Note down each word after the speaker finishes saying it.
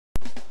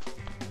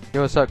Yo,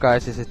 what's up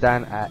guys, this is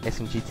Dan at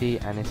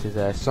SMGT and this is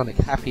a Sonic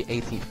Happy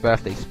 18th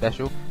Birthday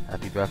Special.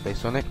 Happy birthday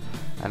Sonic.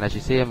 And as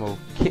you see, I'm all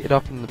kitted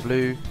up in the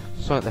blue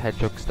Sonic the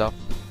Hedgehog stuff.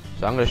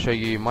 So I'm going to show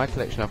you my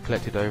collection I've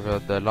collected over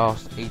the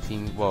last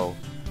 18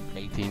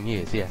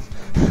 years, yes.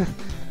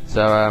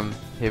 So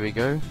here we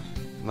go.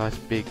 Nice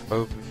big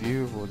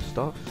overview of all the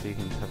stuff so you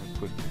can have a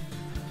quick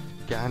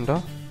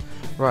gander.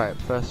 Right,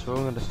 first of all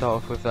I'm going to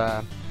start off with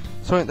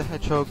Sonic the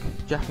Hedgehog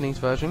Japanese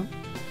version.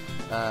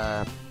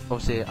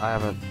 Obviously I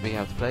haven't been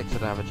able to play it because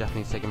I don't have a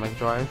Japanese Sega Mega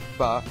Drive,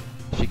 but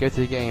if you go to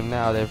the game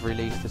now, they've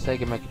released the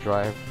Sega Mega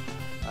Drive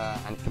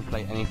and it can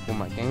play any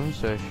format games.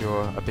 So if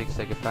you're a big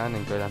Sega fan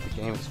and go down to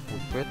game, it's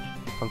 40 quid.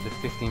 Comes with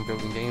 15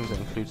 built-in games that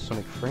includes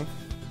Sonic 3.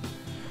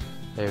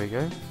 There we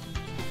go.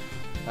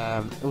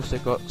 Also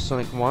got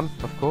Sonic 1,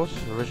 of course,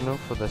 original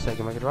for the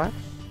Sega Mega Drive.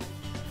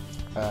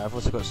 I've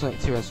also got Sonic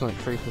 2 and Sonic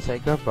 3 for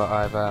Sega, but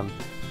I've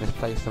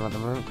misplaced them at the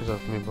moment because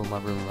I've moved all my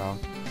room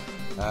around.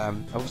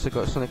 I've also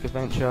got Sonic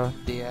Adventure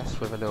DS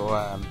with a little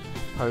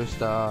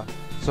poster,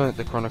 Sonic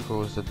the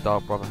Chronicles The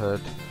Dark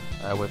Brotherhood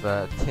with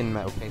a tin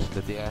metal case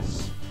for the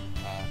DS,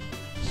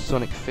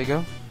 Sonic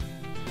figure,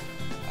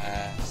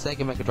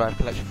 Sega Mega Drive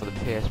collection for the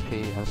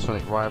PSP and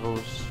Sonic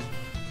Rivals,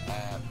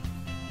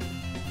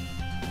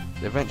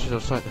 The Adventures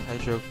of Sonic the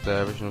Hedgehog,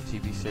 the original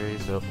TV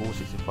series of all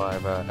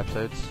 65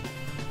 episodes,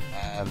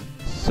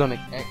 Sonic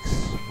X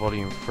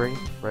Volume 3,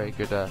 very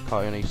good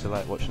cartoon I used to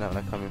like watching that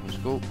when I come in from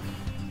school.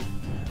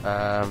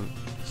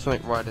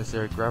 Sonic Rider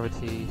Zero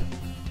Gravity,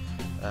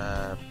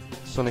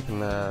 Sonic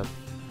and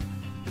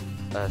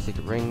the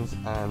Secret Rings,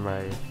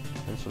 and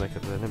Sonic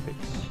at the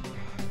Olympics.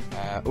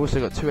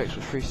 Also got two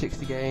extra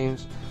 360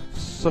 games,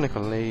 Sonic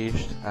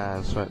Unleashed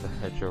and Sonic the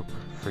Hedgehog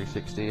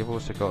 360. I've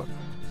also got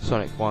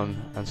Sonic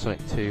 1 and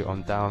Sonic 2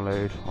 on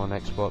download on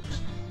Xbox,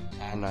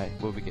 and I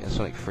will be getting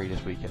Sonic 3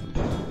 this weekend.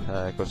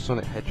 Got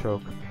Sonic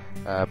Hedgehog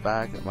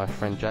bag that my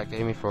friend Jack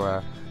gave me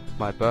for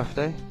my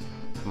birthday,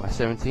 for my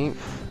 17th.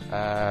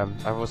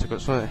 I've also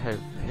got Sonic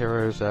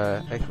Heroes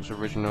Xbox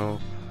Original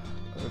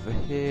over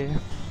here.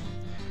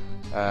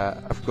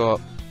 I've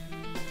got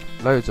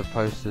loads of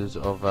posters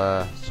of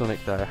Sonic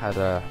that I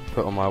had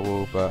put on my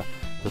wall, but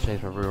to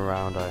change my room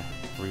around, I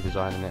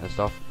redesigning it and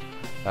stuff.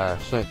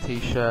 Sonic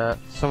t-shirt,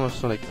 some of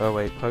Sonic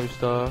 08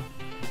 poster,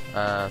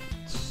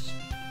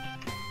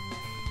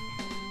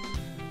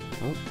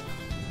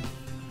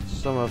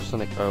 some of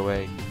Sonic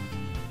 08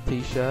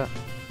 t-shirt.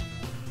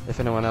 If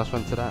anyone else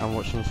went to that and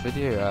watching this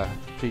video,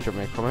 please drop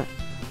me a comment.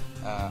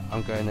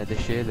 I'm going there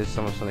this year. There's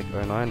some of Sonic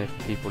 09.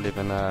 If people live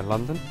in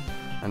London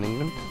and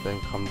England, then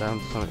come down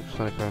to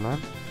Sonic 09.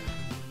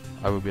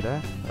 I will be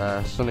there.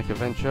 Sonic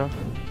Adventure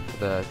for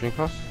the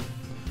Dreamcast.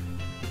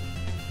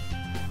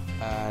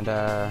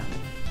 And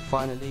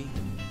finally,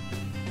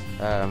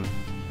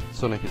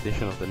 Sonic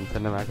Edition of the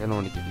Nintendo Mag. I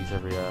normally get these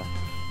every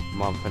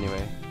month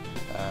anyway.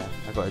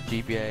 I got a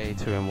GBA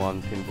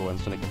 2-in-1 Pinball and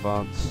Sonic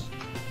Advance.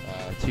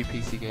 Two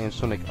PC games,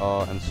 Sonic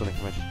R and Sonic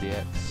Adventure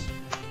DX,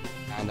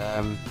 and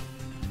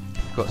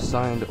got a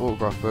signed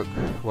autograph book,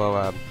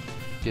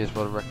 Guinness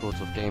World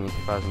Records of Gaming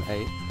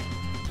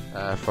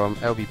 2008, from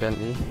LB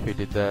Bentley, who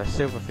did the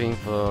silver theme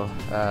for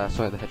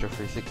Sonic the Hedgehog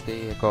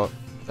 360. I got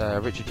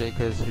Richard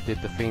Jacobs, who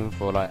did the theme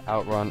for like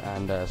Outrun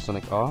and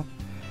Sonic R,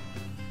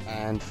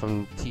 and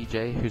from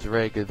TJ, who's a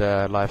very good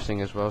live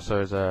singer as well.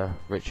 So is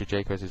Richard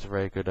Jacobs, is a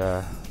very good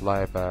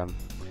live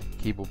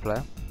keyboard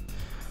player.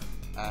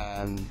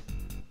 And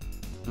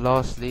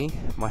lastly,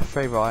 my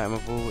favourite item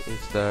of all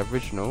is the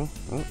original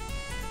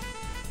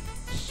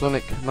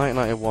Sonic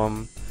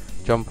 1991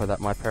 jumper that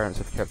my parents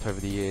have kept over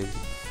the years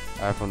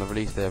from the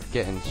release day of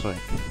getting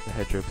Sonic the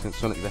Hedgehog, since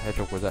Sonic the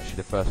Hedgehog was actually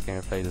the first game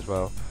I played as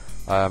well.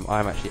 I'm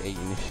actually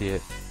 18 this year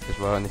as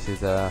well, and this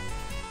is a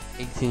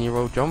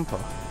 18-year-old jumper.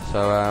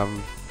 So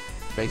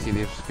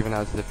basically it's given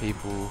out to the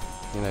people,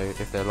 you know,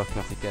 if they're lucky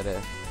enough to get it,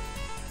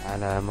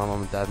 and my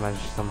mum and dad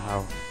managed to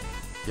somehow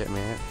get me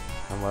it,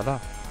 and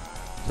voila.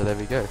 So there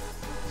we go.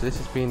 So this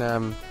has been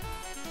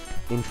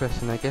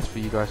interesting, I guess, for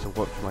you guys to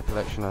watch my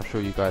collection. I'm sure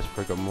you guys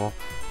probably got more.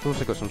 I've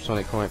also got some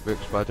Sonic comic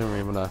books, but I don't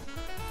really want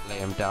to lay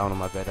them down on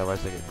my bed,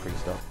 otherwise they get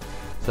creased up.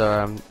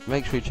 So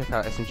make sure you check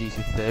out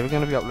SMGC today. We're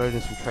going to be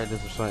uploading some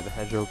trailers of Sonic the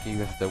Hedgehog,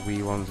 even if they're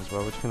Wii ones as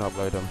well. We're just going to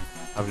upload them.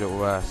 I have a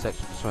little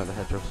section for Sonic the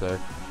Hedgehog, so if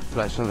you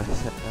like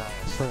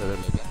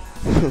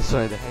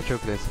Sonic the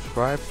Hedgehog, then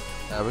subscribe.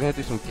 We're going to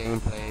do some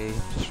gameplay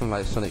just from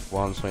like Sonic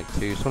 1, Sonic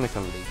 2, Sonic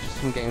Unleashed,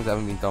 just some games that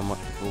haven't been done much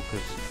before,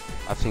 because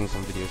I've seen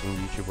some videos on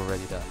YouTube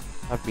already that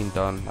have been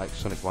done, like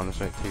Sonic 1 and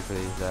Sonic 2 for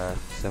his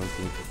 17th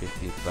or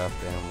 15th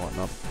birthday and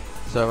whatnot.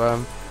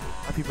 So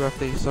happy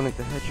birthday Sonic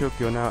the Hedgehog,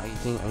 you're now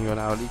 18 and you're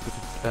now legal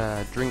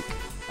to drink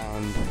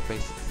and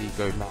basically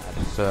go mad.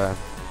 So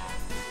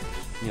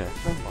you know,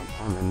 spend fun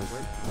time in the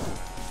break.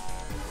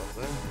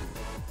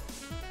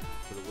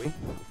 For the Wii,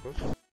 of course.